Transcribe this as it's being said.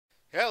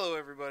Hello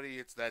everybody,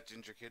 it's that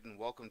Ginger Kid and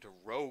welcome to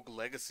Rogue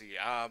Legacy.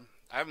 I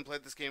haven't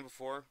played this game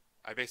before.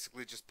 I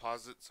basically just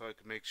paused it so I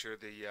could make sure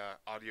the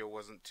audio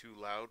wasn't too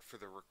loud for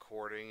the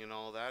recording and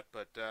all that.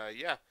 But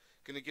yeah,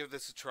 gonna give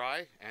this a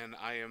try, and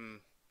I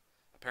am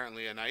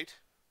apparently a knight.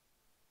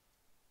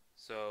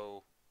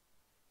 So,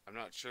 I'm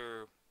not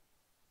sure.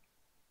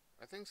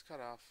 Are things cut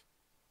off?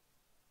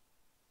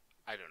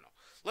 I don't know.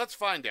 Let's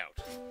find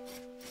out.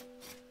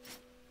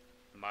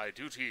 My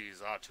duties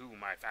are to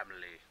my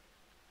family.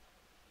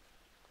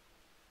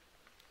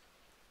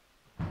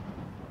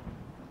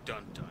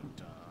 Dun dun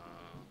dun.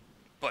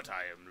 But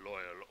I am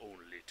loyal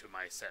only to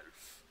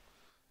myself.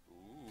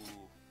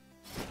 Ooh.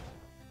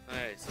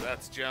 Hey, so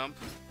that's jump.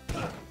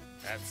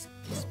 That's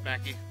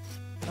smacky.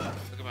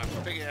 Look at my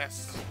big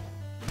ass.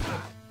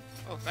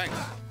 Oh, thanks.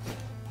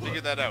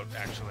 Figured that out,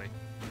 actually.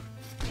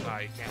 Ah,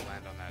 you can't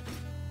land on that.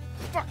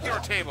 Fuck your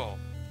table!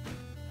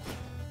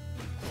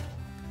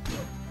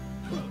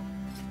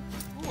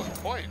 Ooh, a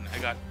coin. I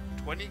got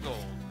 20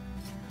 gold.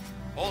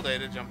 Hold A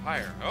to jump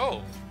higher.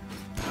 Oh!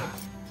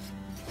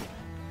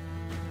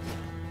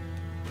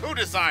 Who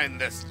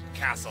designed this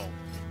castle?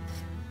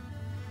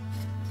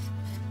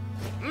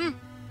 Hmm?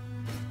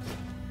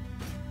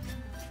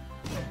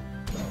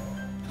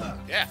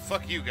 Yeah,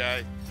 fuck you,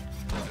 guy.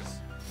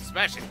 Just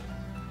smash it.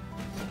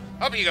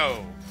 Up you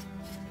go!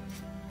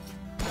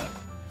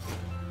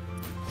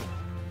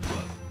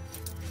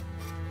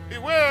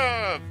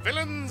 Beware,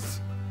 villains!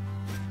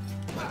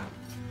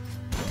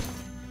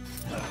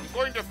 I'm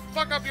going to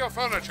fuck up your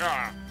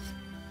furniture!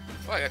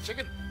 Oh, I got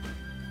chicken.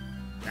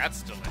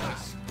 That's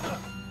delicious.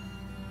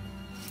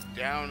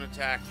 Down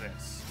attack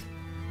this.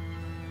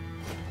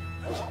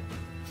 Oh.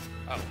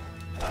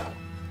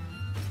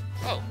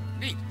 Oh,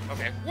 neat.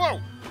 Okay. Whoa!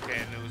 Okay,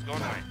 and it was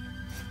going away.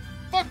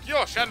 Fuck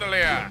your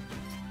chandelier!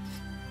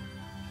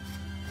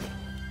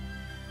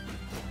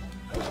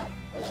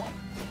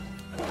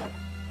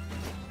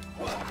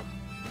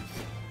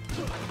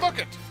 Fuck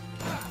it!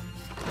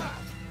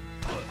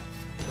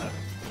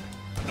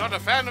 Not a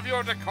fan of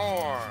your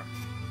decor!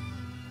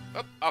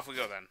 Oh, off we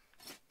go then.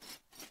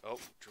 Oh,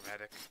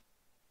 dramatic.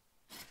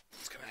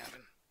 What's gonna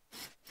happen?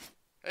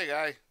 Hey,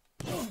 guy.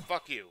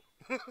 Fuck you.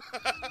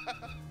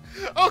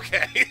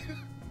 Okay.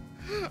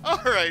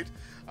 Alright.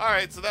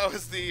 Alright, so that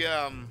was the,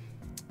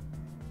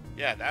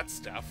 yeah, that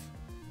stuff.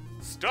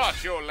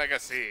 Start your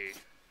legacy.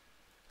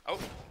 Oh.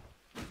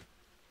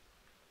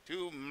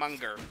 To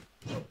Munger.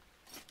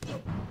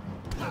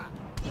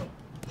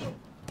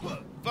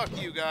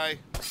 Fuck you, guy.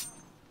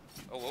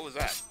 Oh, what was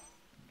that?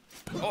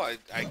 Oh,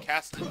 I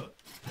casted.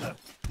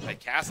 I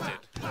casted.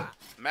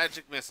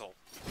 Magic missile.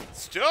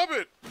 Stop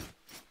it!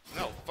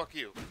 No, fuck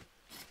you.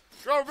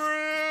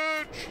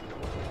 Drawbridge!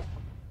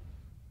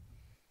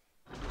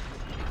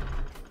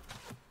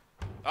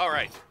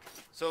 Alright.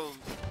 So,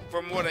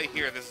 from what I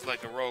hear, this is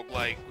like a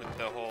roguelike with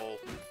the whole,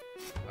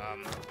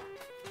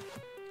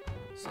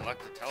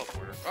 select a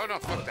teleporter. Oh no,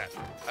 fuck that.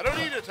 I don't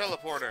need a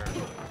teleporter!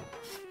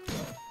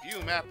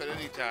 View map at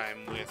any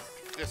time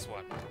with this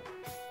one.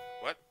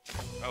 What?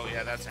 Oh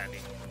yeah, that's handy.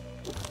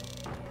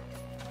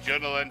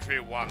 Journal entry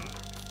 1.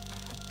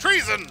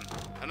 Treason!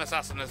 An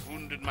assassin has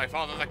wounded my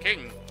father, the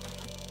king.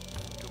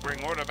 To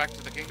bring order back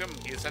to the kingdom,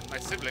 he has sent my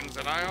siblings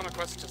and I on a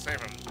quest to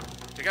save him.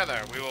 Together,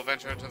 we will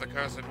venture to the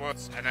cursed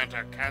woods and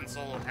enter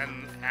Cancel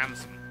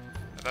Hansen.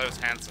 That was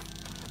Hansen.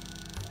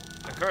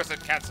 The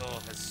cursed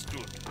castle has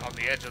stood on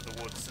the edge of the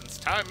woods since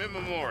time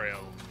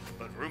immemorial,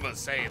 but rumors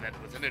say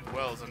that within it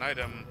dwells an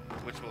item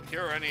which will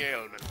cure any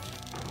ailment.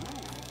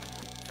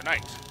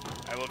 Tonight,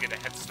 I will get a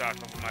head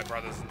start over my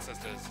brothers and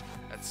sisters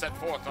and set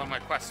forth on my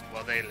quest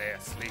while they lay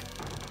asleep.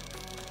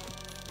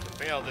 To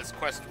fail this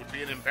quest would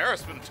be an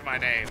embarrassment to my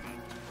name.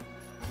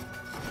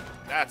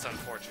 That's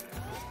unfortunate.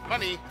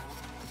 Money.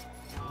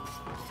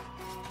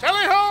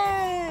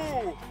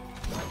 Tally-ho!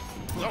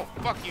 Oh,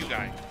 fuck you,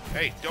 guy.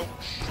 Hey, don't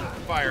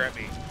fire at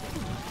me.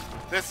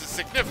 This is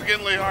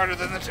significantly harder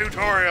than the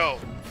tutorial.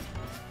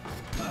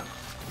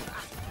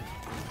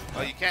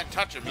 Oh, you can't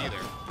touch them either.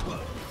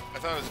 I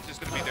thought it was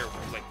just gonna be their,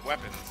 like,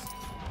 weapons.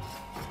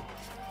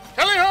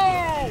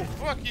 Tally-ho!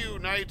 Fuck you,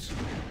 knight.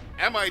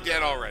 Am I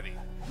dead already?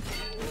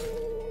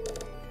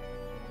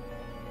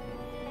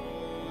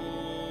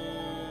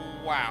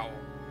 Wow.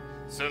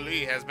 Sir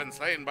Lee has been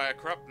slain by a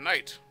corrupt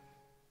knight.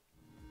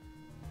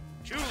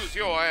 Choose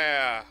your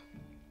heir.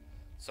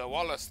 Sir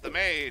Wallace the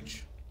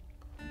mage.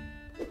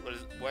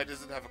 Why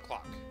does it have a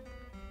clock?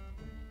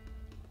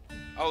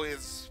 Oh,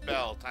 his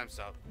spell. Time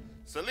stop.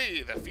 Sir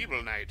Lee the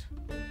feeble knight.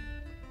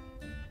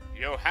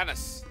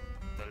 Johannes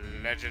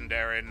the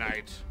legendary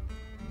knight.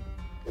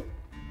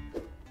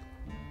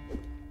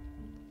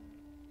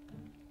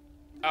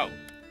 Oh.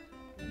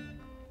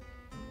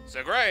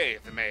 Sir Grey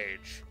the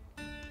mage.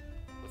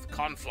 With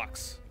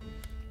conflux.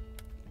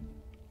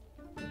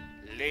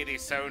 Lady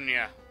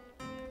Sonia.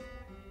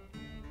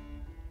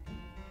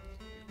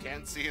 You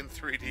can't see in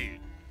 3D.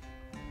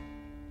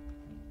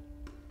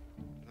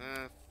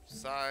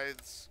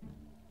 Sides.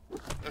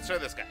 Let's try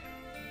this guy.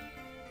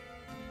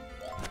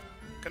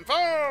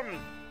 Confirm!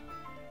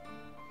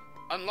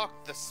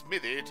 Unlock the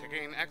smithy to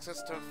gain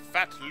access to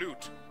fat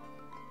loot.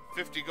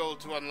 50 gold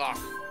to unlock.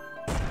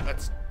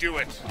 Let's do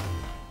it.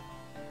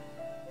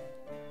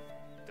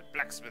 The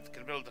blacksmith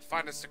can build the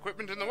finest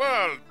equipment in the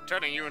world,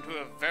 turning you into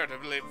a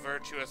veritably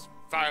virtuous,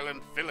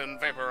 violent villain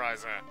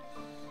vaporizer.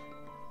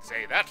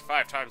 Say that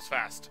 5 times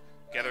fast.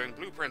 Gathering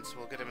blueprints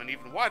will get him an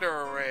even wider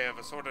array of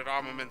assorted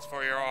armaments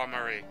for your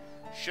armory.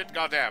 Shit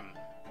goddamn.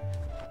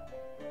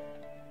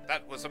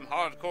 That was some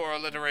hardcore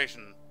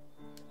alliteration.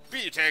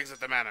 B tags at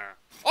the manor.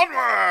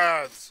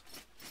 Onwards!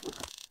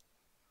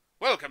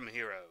 Welcome,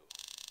 hero.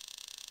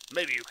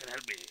 Maybe you can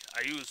help me.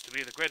 I used to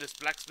be the greatest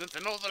blacksmith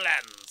in all the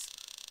lands.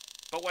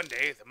 But one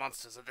day, the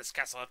monsters of this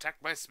castle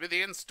attacked my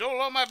smithy and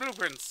stole all my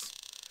blueprints.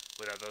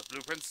 Without those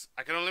blueprints,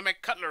 I can only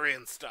make cutlery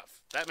and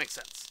stuff. That makes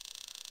sense.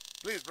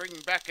 Please bring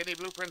back any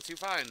blueprints you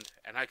find,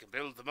 and I can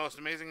build the most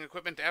amazing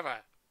equipment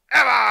ever.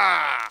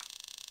 Ever!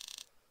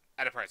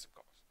 At a price, of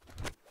course.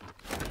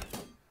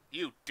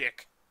 You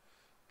dick.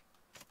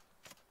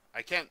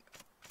 I can't...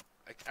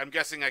 I'm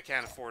guessing I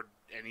can't afford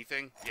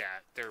anything.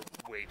 Yeah, they're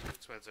way too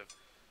expensive.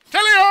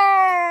 TALLY!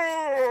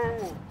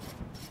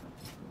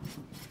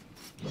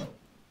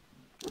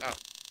 Oh,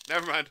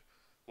 never mind.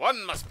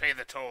 One must pay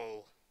the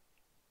toll.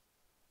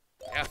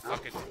 Yeah,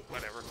 fuck it.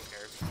 Whatever, who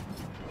cares?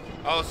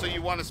 Oh, so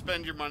you want to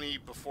spend your money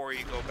before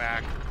you go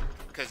back,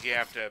 because you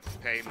have to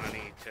pay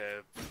money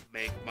to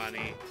make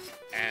money,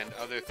 and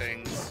other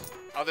things,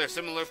 other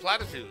similar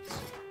platitudes.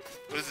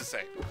 What does it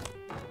say?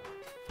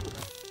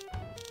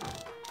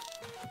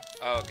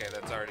 Oh, okay,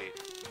 that's already...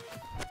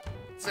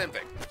 Same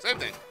thing. Same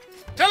thing.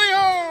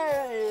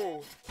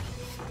 TALLY-ho!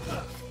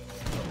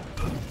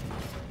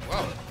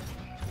 Whoa.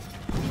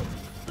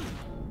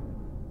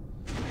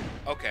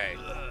 Okay.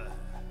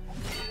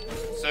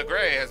 Sir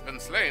Grey has been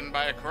slain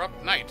by a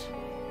corrupt knight.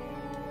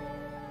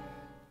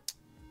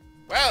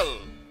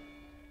 Well,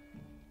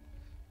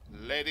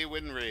 Lady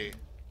Winry,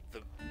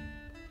 the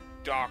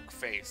dark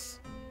face.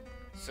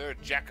 Sir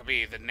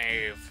Jacoby, the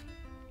knave.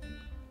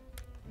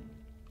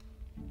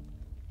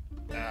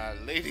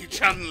 Lady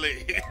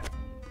Chun-Li.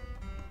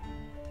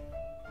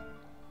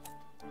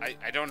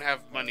 I don't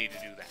have money to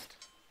do that.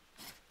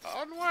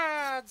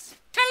 Onwards!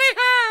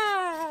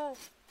 TALLY-ho!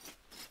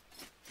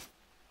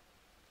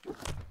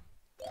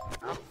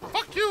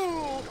 Fuck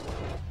you!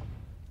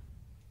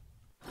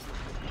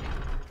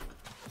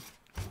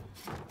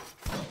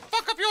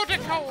 Fuck up your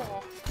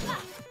decor!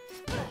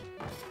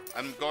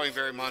 I'm going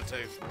very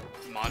Monty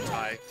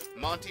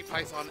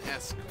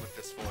Python-esque with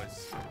this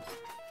voice.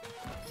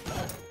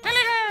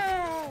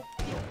 TALLY-ho!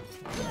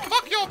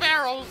 Fuck your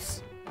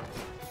barrels!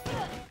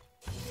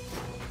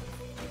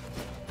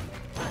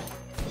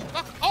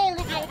 Fuck all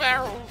of your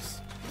barrels!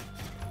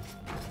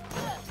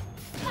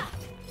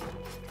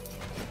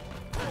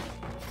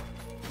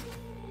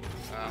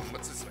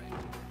 What's this way?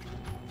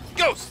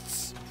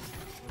 Ghosts!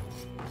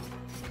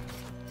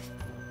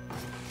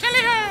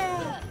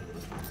 TALLY-ho!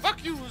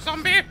 Fuck you,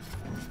 zombie!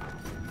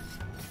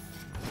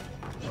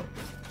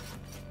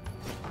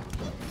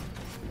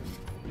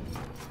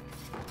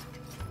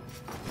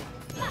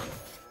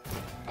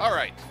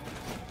 Alright.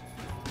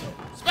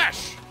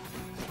 Smash!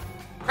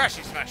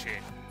 Crashy smashy.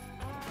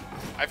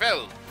 I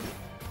fell.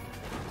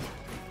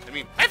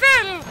 I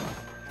fell!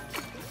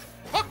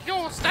 Fuck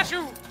your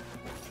statue!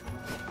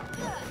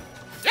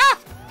 Yeah!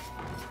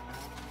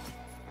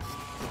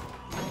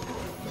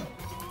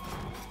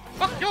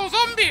 Fuck your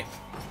zombie!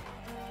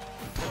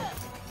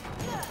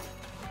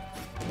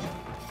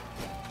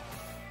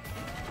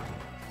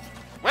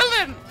 Well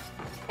then,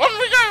 on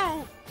we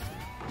go!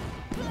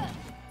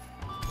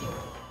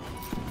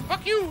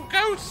 Fuck you,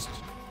 ghost!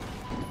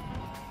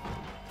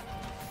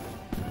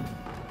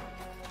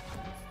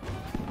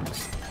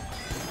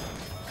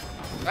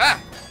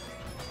 Ah!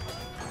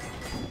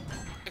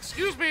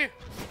 Excuse me!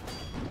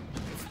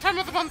 It's the time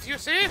of the month, you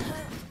see?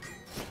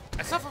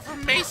 I suffer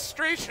from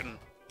maestration.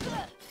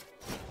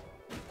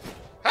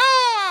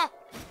 Ah!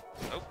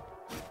 Oh.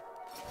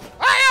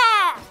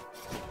 Ah!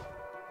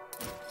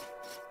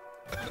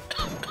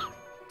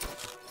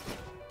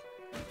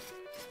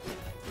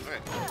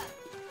 Alright.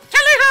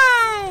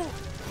 TALLY-ho!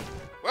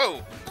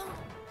 Whoa!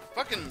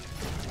 Fucking...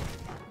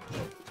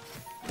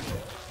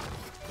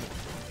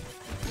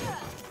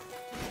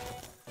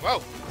 Whoa!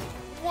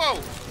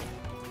 Whoa!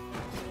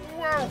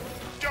 Whoa!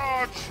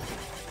 Dodge!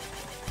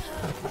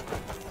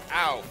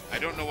 Ow! I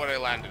don't know what I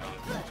landed on.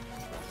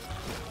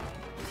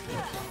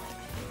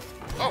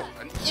 Oh,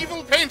 an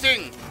evil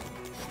painting!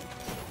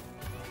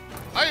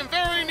 I am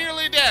very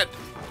nearly dead!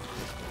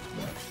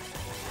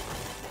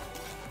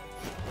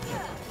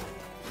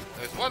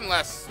 There's one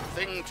less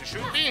thing to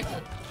shoot me.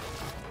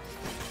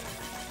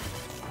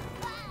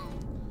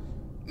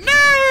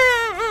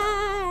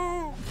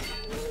 No!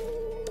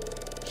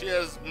 She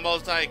has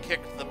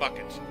multi-kicked the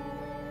bucket.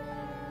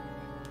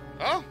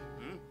 Oh?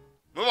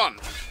 Move on.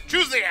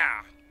 Choose the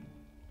air!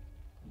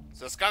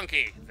 Sir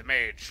Skunky, the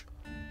mage.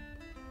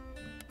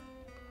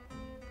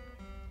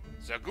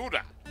 Sir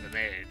Gouda, the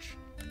mage.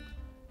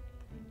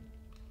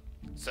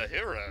 Sir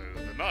Hero,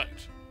 the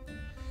knight.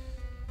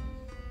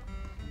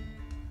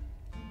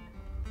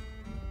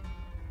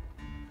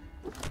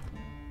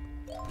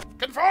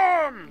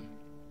 him!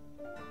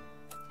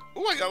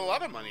 Ooh, I got a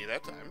lot of money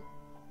that time.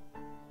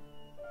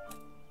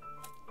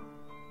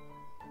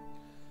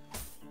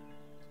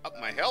 Up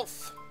my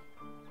health.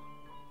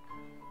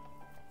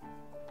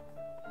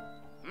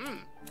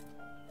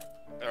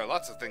 There are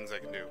lots of things I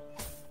can do.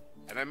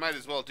 And I might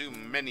as well do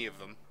many of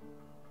them.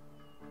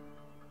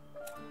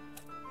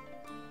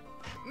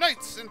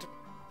 Knights into...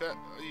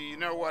 you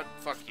know what?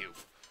 Fuck you.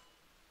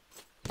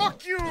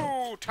 Fuck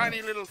you,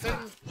 tiny little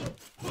thing.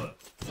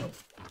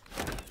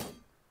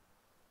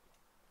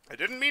 I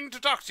didn't mean to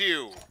talk to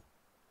you.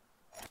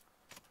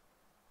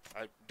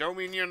 I don't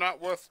mean you're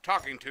not worth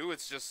talking to,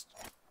 it's just...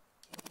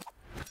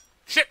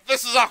 Shit,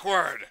 this is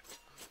awkward!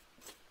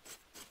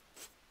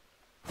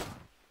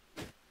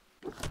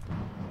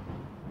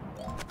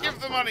 Give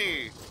the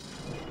money!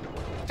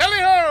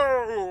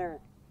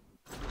 Tally-ho!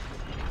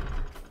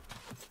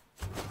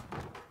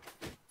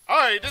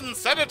 I didn't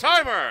set a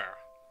timer!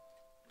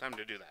 Time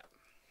to do that.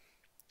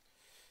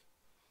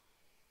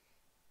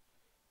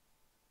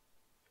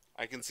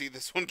 I can see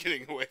this one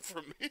getting away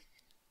from me.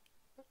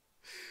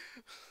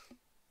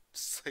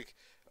 It's like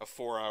a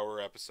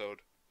 4-hour episode.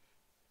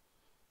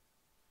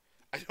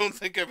 I don't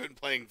think I've been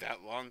playing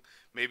that long.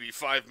 Maybe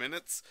 5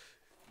 minutes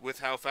with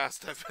how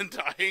fast I've been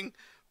dying.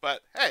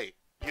 But hey,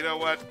 you know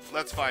what?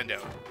 Let's find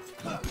out.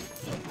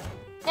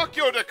 Fuck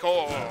your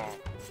decor!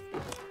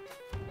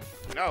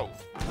 No.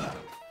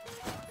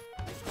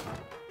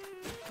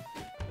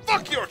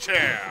 Fuck your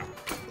chair!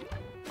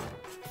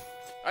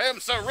 I am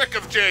Sir Rick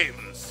of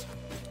James.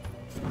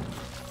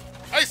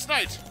 Ice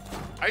Knight!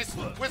 Ice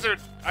Wizard!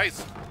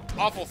 Ice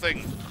awful thing!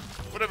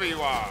 Whatever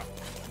you are.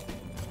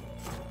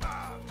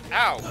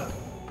 Ow!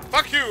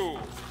 Fuck you!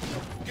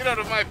 Get out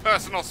of my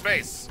personal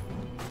space!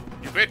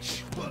 You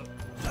bitch!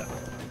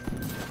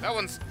 That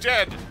one's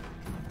dead!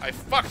 I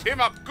fucked him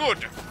up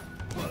good!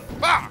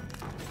 Bah!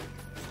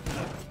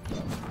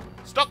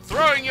 Stop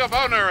throwing your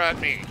boner at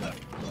me!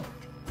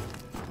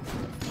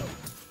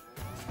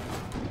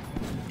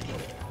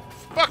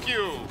 Fuck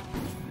you!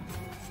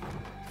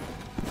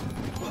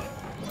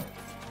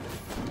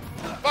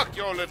 Fuck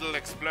your little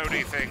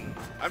explodey thing.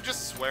 I'm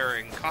just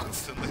swearing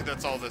constantly,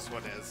 that's all this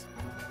one is.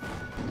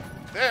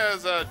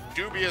 There's a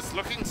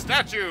dubious-looking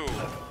statue!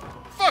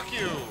 Fuck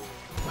you!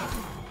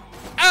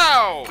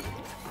 Ow!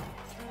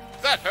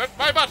 That hurt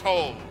my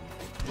butthole!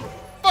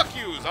 Fuck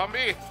you,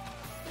 zombie!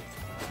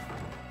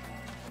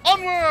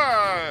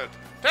 Onward!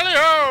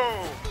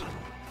 Tally-ho!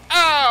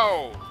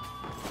 Ow!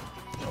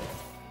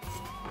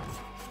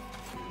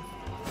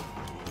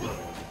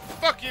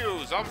 Fuck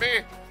you,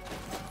 zombie!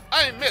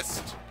 I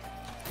missed!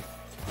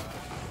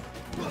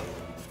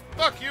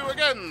 Fuck you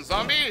again,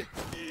 zombie!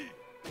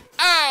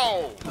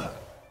 Ow!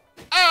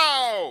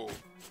 Ow!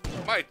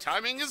 My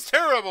timing is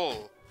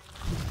terrible!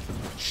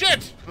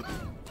 Shit!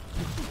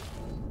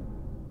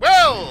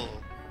 Well!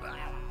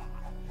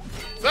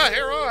 The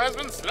hero has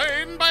been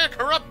slain by a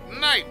corrupt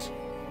knight!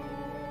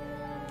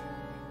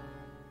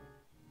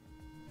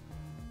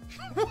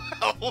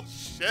 Well,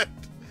 shit!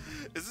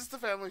 Is this the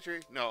family tree?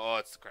 No, oh,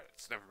 it's the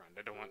credits. Never mind.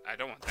 I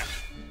don't want that.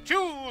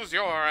 Choose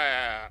your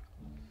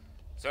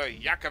Sir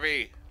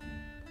Jacobi,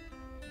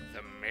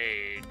 the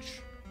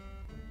mage.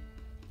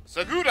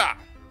 Saguda,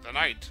 the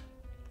knight.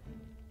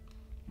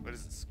 What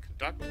is this?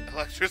 Conduct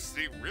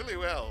electricity really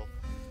well.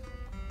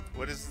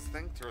 What is this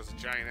thing? Throws a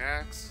giant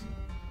axe.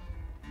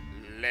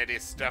 Lady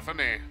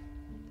Stephanie.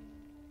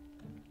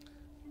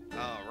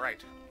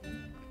 Alright.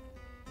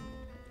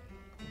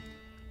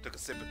 Took a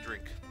sip of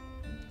drink.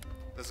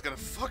 This is gonna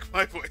fuck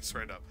my voice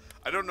right up.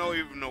 I don't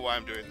even know why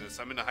I'm doing this.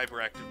 I'm in a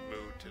hyperactive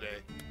mood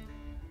today.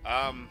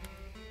 I'm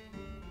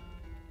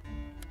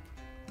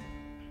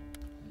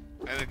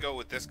gonna go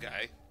with this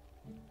guy.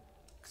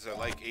 Because I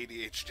like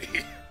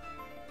ADHD.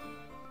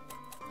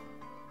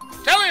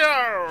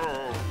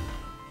 Tally-ho!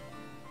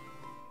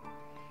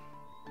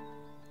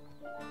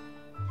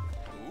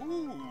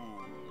 Ooh,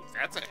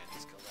 that's a handy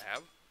skill to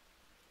have.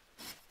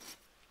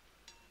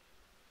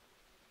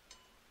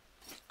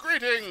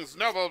 Greetings,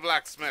 noble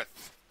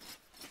blacksmith.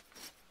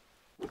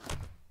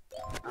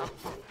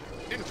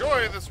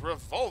 Enjoy this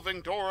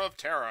revolving door of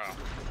terror.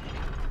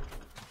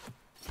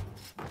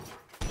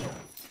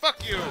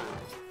 Fuck you!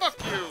 Fuck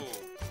you!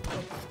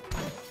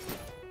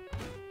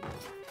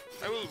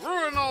 I will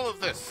ruin all of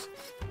this.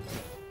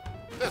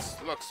 This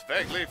looks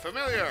vaguely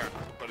familiar,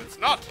 but it's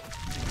not.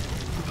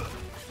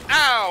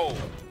 Ow!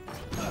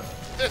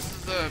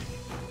 This is a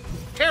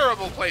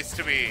terrible place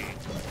to be.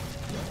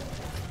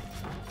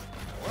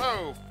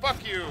 Whoa,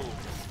 fuck you.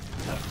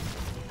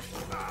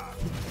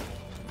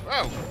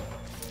 Whoa,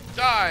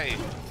 die.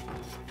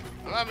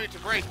 Allow me to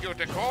break your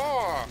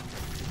decor.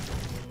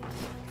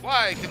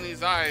 Why can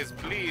these eyes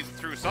bleed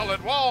through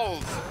solid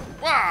walls?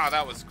 Wow,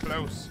 that was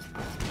close.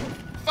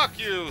 Fuck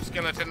you,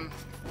 skeleton.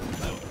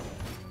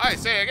 I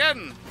say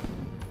again.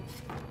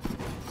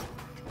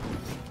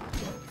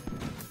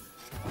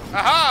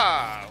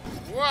 Aha!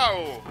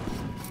 Whoa!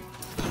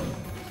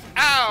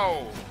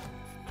 Ow!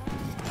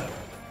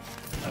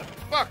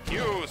 Fuck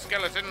you,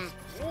 skeleton!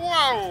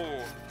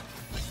 Whoa!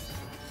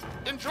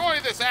 Enjoy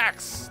this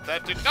axe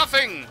that did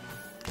nothing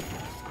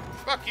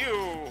Fuck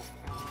you!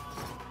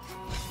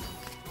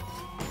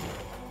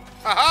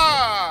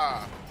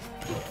 Ha-ha!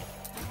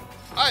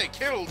 I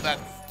killed that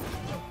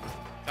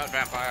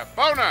vampire.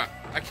 Boner!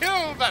 I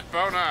killed that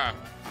boner!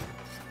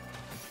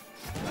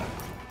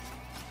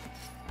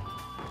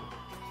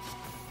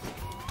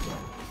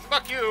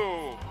 Fuck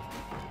you!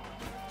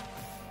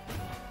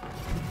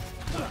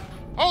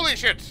 Holy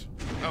shit!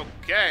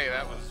 Okay,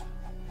 that was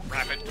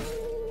rapid.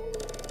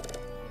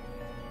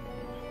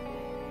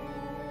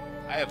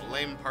 I have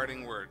lame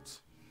parting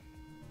words.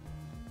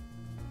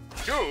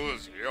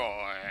 Choose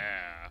your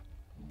hair.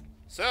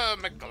 Sir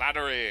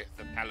McGladdery,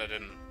 the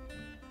paladin.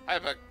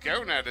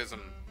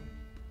 Hypergonadism.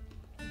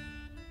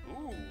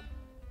 Ooh.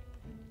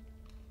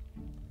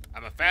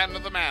 I'm a fan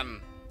of the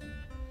man.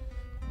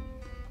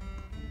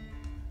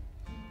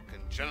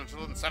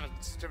 Congenital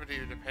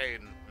insensitivity to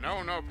pain.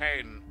 No, no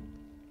pain.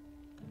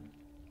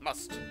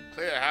 Must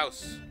clear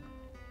house.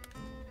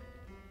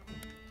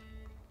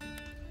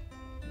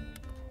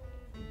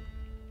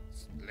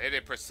 Lady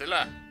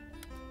Priscilla.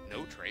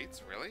 No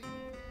traits, really?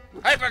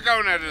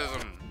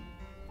 Hypergonadism!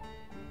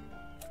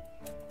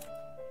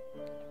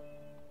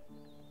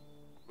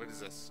 What is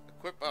this?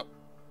 Equip up.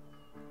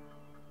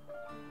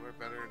 We're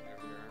better.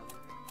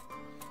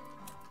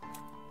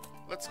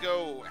 Let's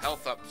go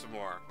health up some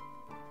more.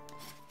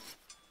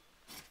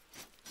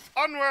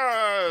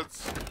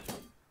 Onwards!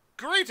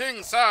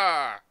 Greetings,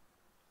 sir!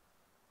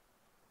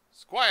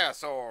 Squire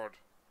sword.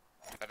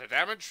 Better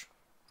damage?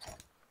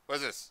 What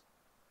is this?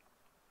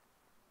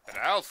 Better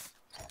health?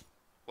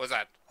 What's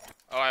that?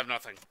 Oh, I have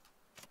nothing.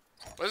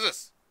 What is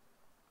this?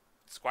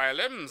 Squire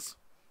limbs.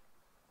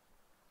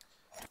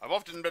 I've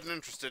often been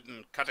interested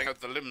in cutting out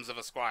the limbs of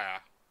a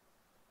squire.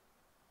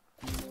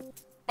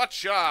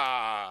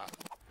 Butcha!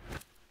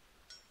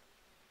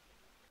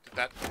 Did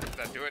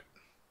that do it?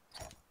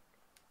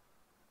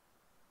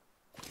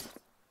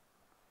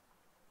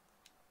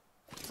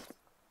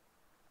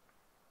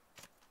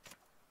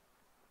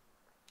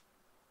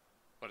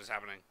 What is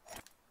happening?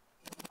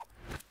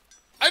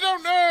 I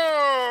don't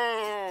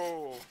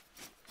know!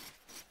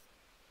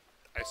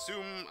 I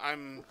assume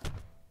I'm...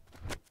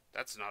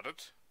 That's not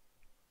it.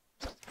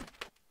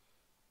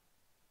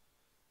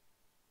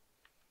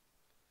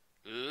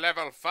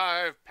 Level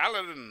 5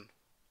 Paladin.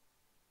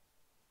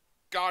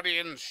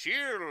 Guardian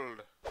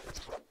Shield.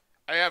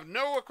 I have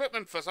no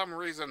equipment for some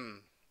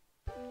reason.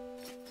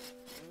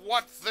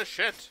 What the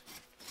shit?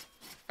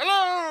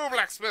 Hello,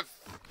 blacksmith!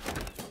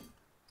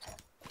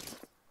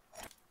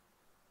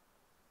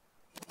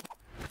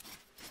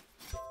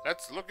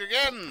 Let's look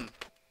again.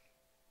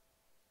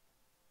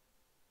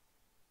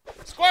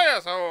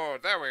 Squire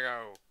sword. There we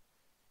go.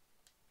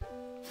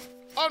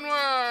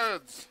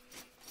 Onwards.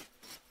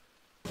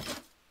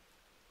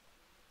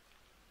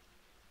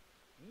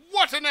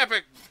 What an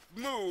epic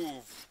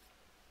move.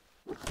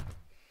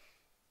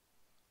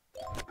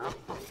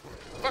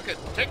 Fuck it.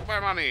 Take my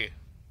money.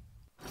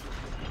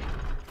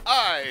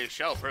 I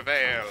shall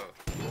prevail.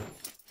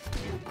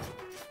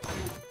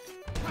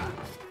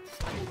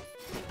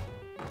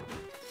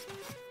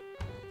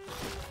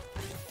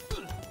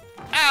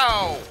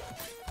 Ow!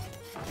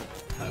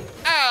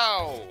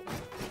 Ow!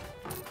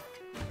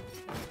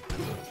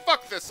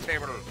 Fuck this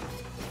table!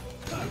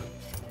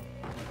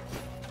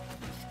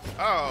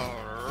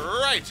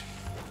 Alright!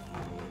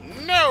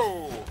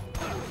 No!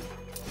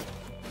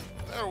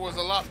 There was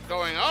a lot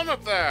going on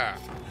up there!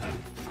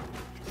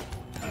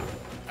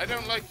 I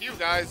don't like you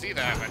guys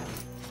either, but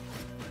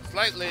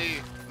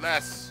slightly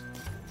less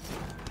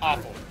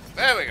awful.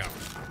 There we go.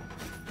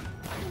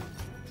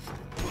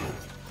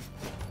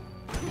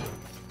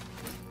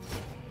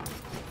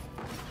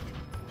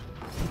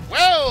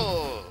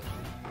 Well!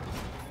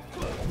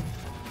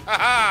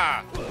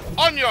 Haha!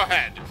 On your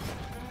head!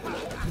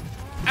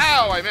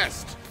 Ow, I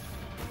missed!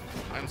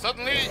 I'm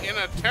suddenly in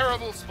a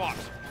terrible spot.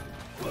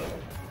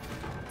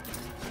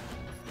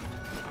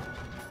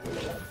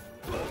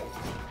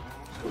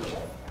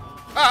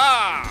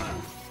 Haha!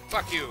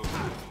 Fuck you!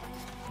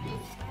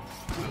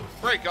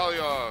 Break all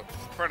your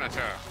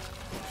furniture.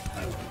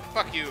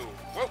 Fuck you!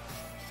 Whoa!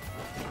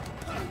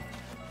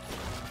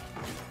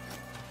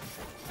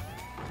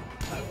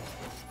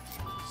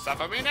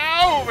 Suffer me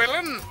now,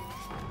 villain!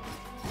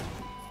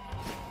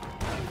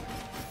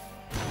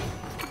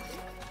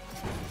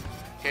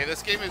 Okay,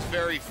 this game is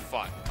very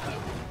fun.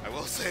 I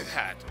will say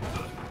that.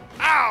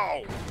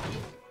 Ow!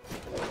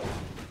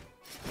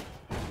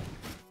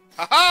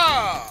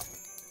 Ha-ha!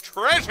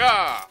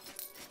 Treasure!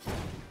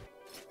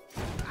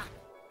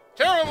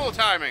 Terrible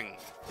timing!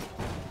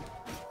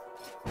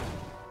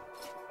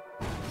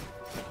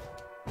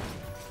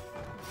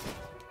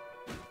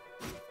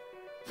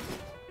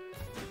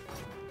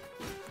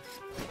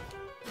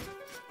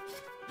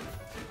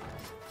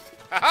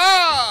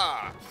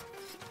 Ha-ha!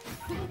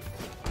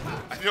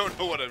 I don't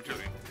know what I'm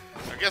doing.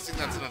 I'm guessing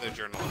that's another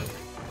journal entry.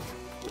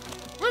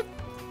 Whoop!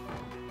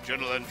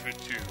 Journal entry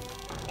 2.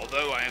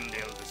 Although I am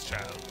the eldest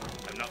child,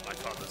 I'm not my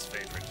father's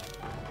favorite.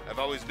 I've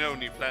always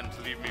known he planned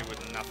to leave me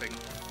with nothing.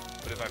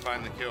 But if I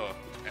find the cure,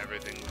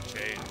 everything will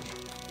change.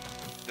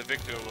 the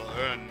victor will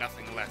earn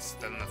nothing less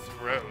than the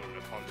throne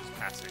upon his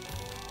passing.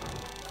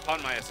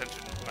 Upon my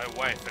ascension, my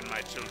wife and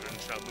my children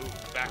shall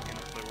move back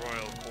into the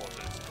royal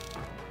quarters,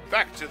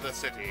 back to the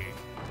city,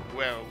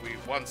 where we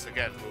once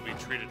again will be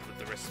treated with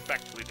the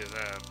respect we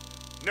deserve.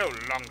 No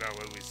longer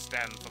will we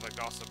stand for the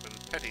gossip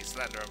and petty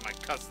slander of my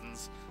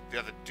cousins. The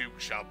other duke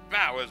shall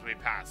bow as we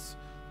pass.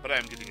 But I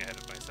am getting ahead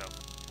of myself.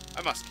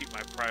 I must keep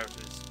my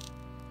priorities.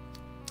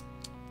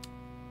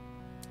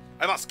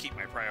 I must keep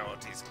my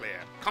priorities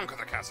clear. Conquer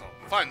the castle,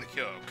 find the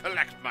cure,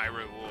 collect my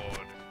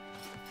reward.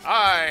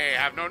 I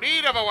have no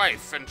need of a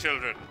wife and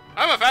children.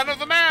 I'm a fan of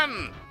the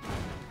man.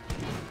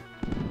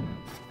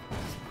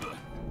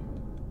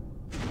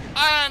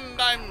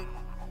 And I'm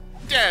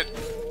dead.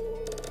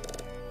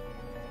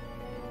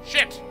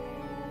 Shit.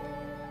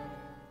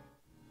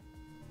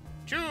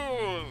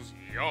 Choose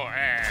your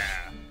heir.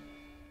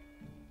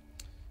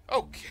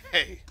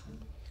 Okay.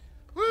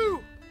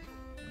 Woo.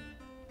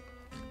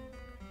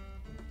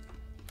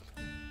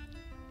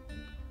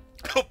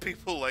 I hope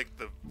people like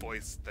the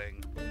voice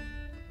thing.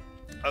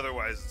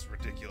 Otherwise, it's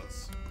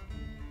ridiculous.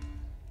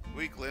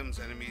 Weak limbs,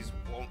 enemies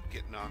won't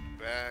get knocked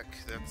back.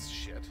 That's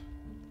shit.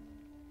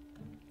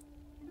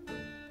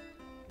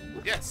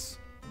 Yes.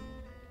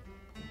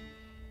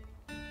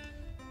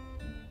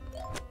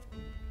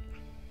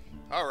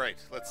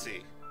 Alright, let's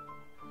see.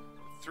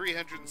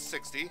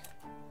 360.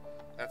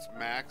 That's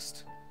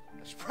maxed.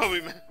 I should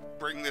probably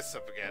bring this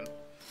up again.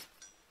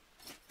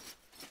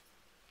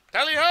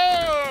 Tally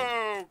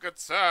ho! Good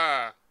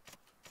sir!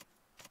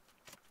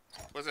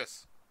 What's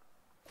this?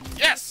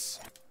 Yes!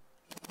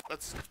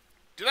 Let's...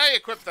 Did I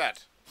equip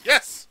that?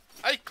 Yes!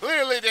 I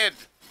clearly did!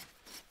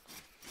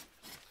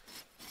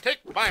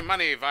 Take my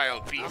money, vile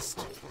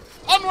beast.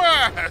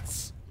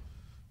 Onwards!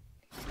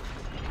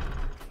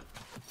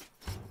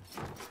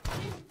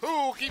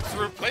 Who keeps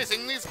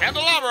replacing these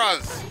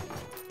candelabras?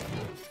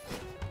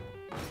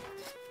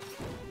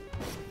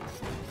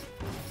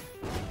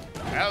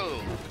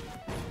 Hell.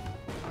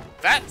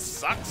 That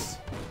sucks.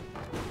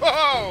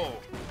 Whoa!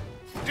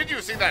 Did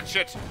you see that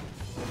shit?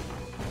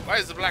 Why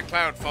is the black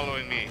cloud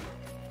following me?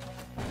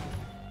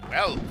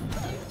 Well.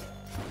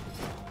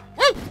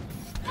 Woo!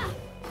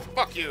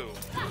 Fuck you.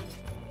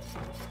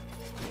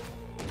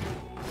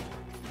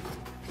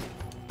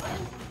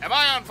 Am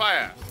I on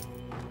fire?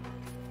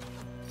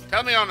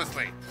 Tell me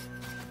honestly.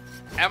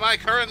 Am I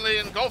currently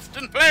engulfed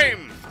in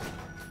flame?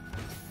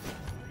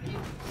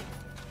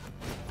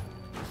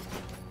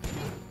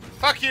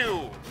 Fuck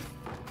you!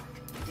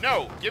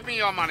 No, give me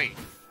your money.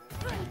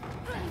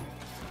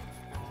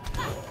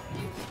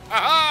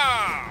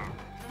 Aha!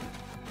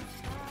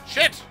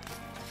 Shit!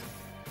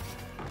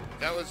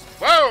 That was...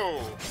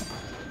 Whoa!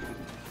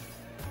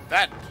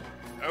 That...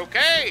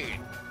 Okay!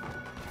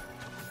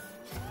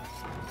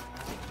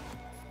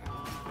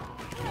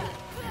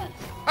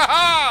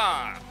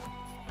 Ha-ha!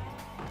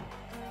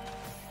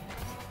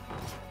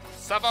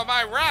 Suffer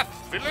my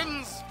wrath,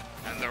 villains,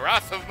 and the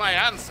wrath of my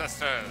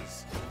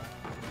ancestors.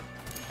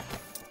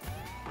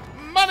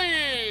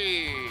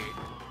 Money!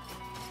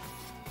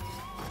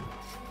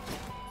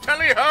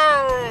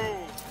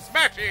 Tally-ho!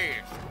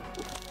 Smashy!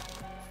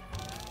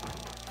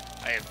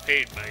 I have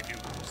paid my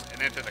dues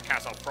and entered the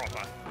castle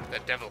proper. The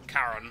devil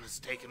Charon has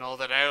taken all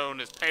that I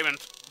own as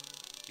payment.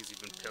 He's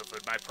even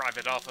pilfered my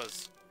private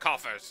offers.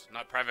 Coffers,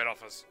 not private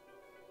offers.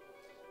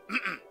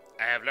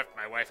 I have left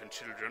my wife and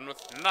children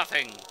with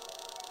nothing.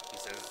 He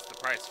says it's the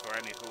price for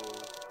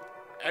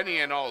any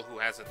and all who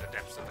has at the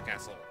depths of the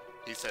castle.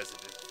 He says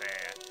it is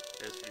fair.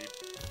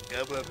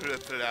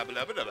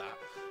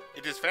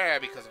 It is fair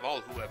because of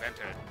all who have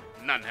entered,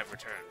 none have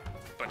returned.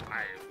 But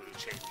I will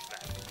change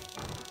that.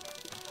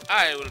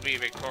 I will be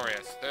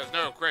victorious. There's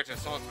no greater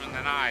swordsman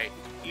than I,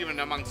 even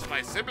amongst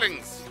my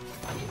siblings.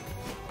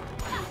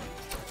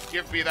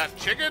 Give me that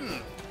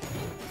chicken.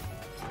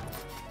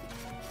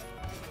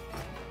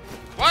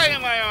 Why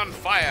am I on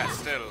fire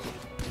still?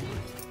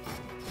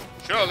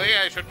 Surely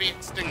I should be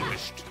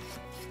extinguished.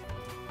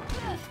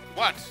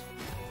 What?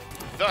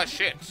 The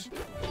shit.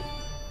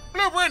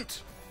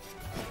 Blueprint!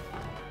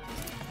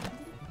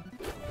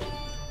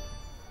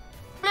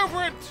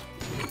 Blueprint!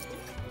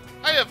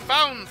 I have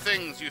found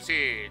things, you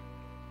see.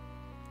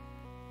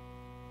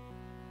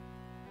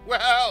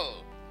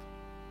 Well,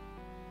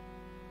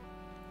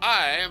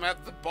 I am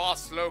at the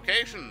boss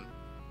location.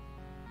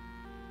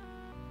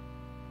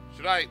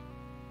 Should I...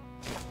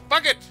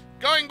 Fuck it!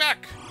 Going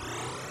back!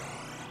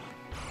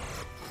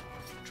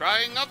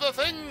 Trying other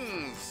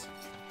things!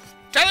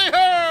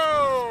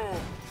 Tally-ho!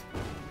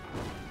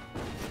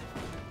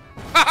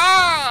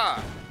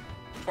 Ha-ha!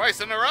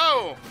 Twice in a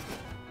row!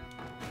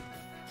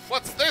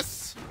 What's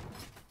this?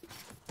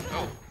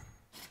 Oh.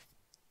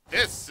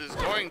 This is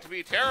going to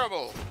be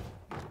terrible.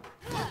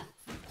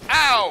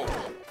 Ow!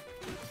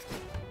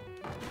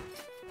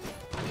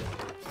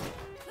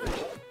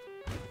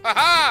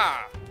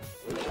 Ha-ha!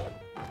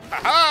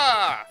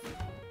 Ha-ha!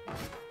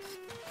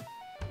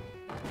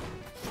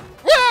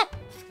 Whoop!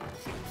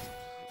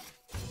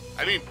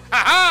 I mean,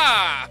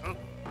 ha-ha!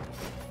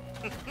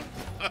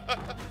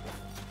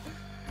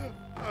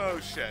 Oh,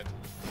 shit.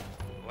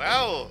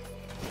 Well,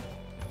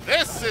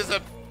 this is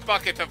a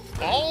bucket of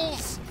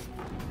balls.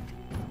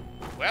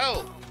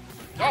 Well,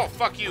 oh,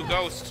 fuck you,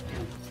 ghost.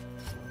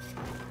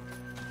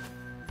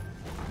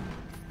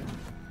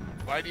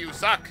 Why do you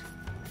suck?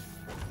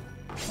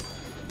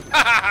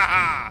 Ha ha ha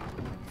ha!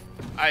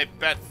 I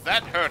bet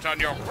that hurt on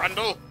your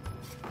grundle.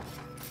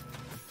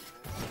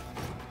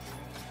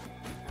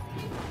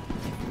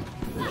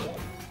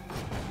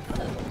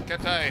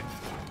 Get I?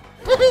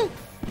 Woohoo!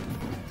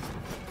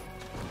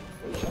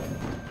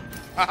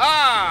 Ha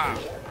ha!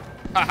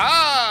 Ha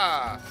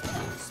ha!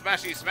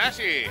 Smashy,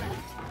 smashy!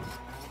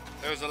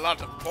 There's a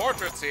lot of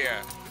portraits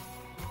here.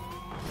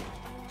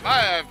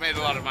 I've made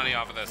a lot of money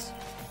off of this.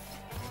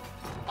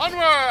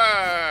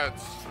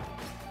 Onwards!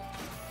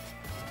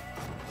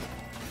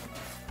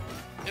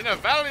 In a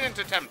valiant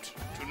attempt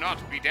to not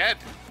be dead.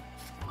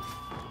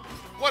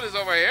 What is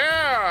over here?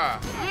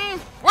 Hmm?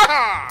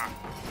 Waha!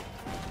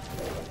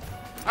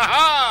 Ha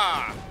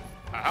ha!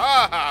 Ha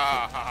ha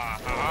ha ha ha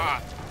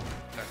ha!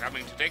 They're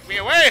coming to take me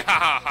away! Ha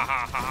ha ha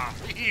ha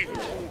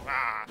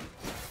ha!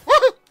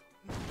 Woo!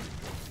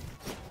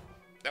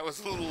 That was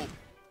a little...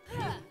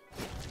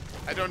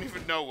 I don't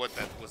even know what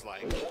that was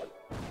like.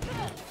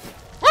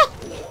 Woo!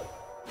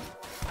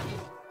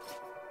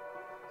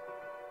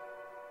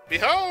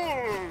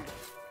 Behold!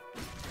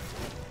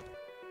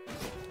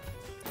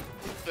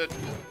 The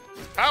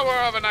power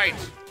of a knight!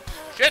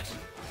 Shit!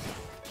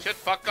 Shit,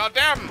 fuck,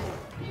 goddamn!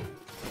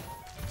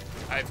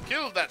 I've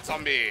killed that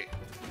zombie!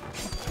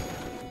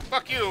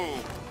 Fuck you!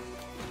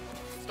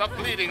 Stop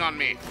bleeding on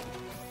me!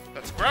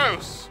 That's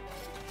gross!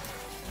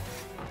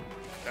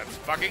 That's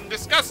fucking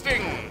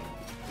disgusting!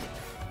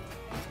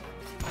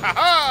 Ha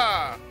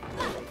ha!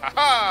 Ha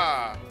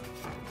ha!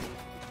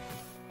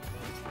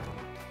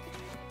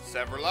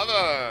 Several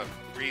other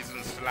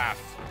reasons to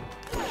laugh.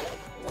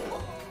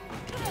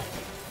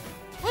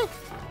 Woo!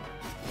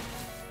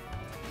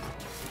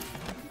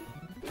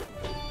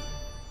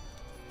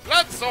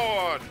 Blood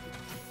sword!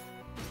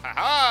 Ha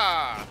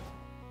ha!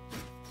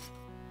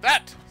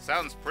 That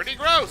sounds pretty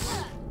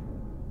gross.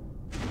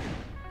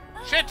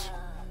 Shit!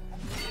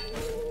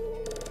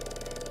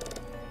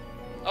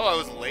 Oh, it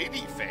was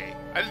Lady Faye.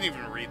 I didn't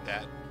even read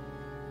that.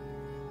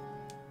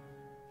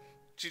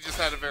 She just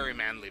had a very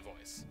manly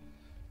voice.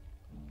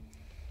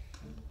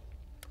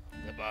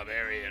 The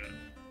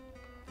barbarian.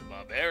 The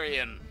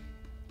barbarian.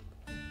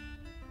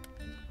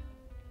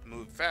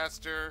 Move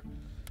faster.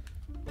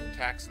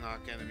 Attacks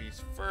knock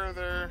enemies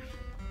further.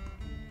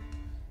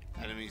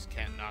 Enemies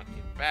can't knock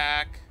you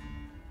back.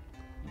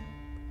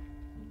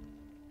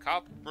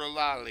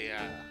 Coprolalia.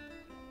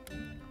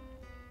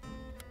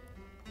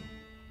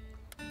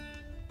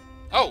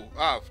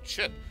 Oh,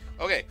 shit.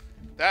 Okay,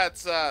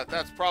 that's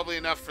probably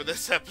enough for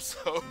this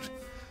episode.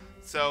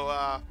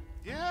 So,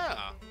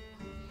 yeah.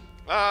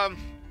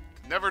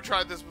 Never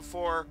tried this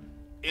before.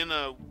 In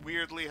a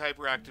weirdly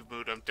hyperactive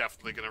mood, I'm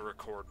definitely gonna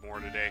record more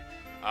today.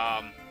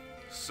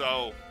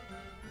 So,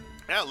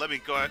 yeah, let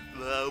me go.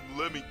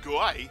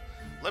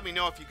 Let me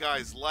know if you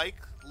guys like.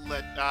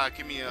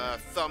 Give me a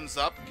thumbs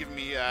up. Give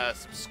me a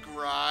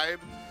subscribe.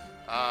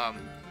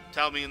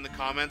 Tell me in the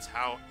comments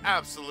how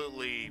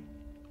absolutely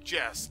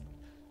just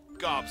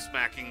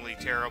gobsmackingly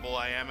terrible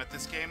I am at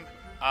this game.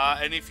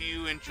 And if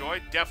you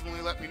enjoyed,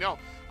 definitely let me know.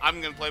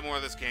 I'm gonna play more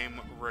of this game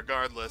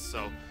regardless,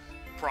 so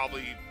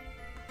probably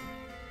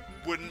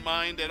wouldn't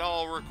mind at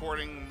all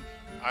recording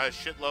a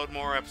shitload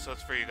more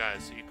episodes for you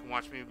guys, so you can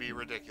watch me be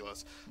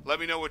ridiculous. Let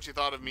me know what you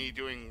thought of me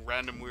doing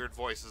random weird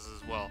voices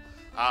as well.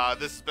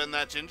 This has been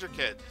That Ginger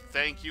Kid.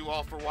 Thank you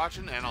all for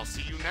watching, and I'll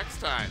see you next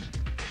time.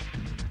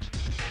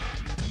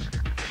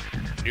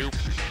 Nope.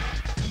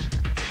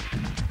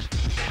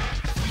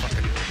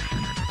 Fucking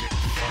dick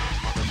fuck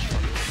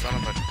motherfucker, son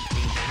of a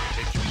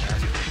bitch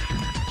bastard.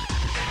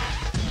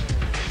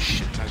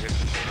 Shit nugget.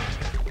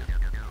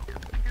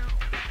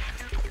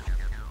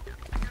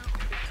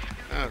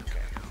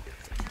 Okay.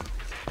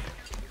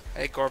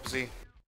 Hey, Corpsey.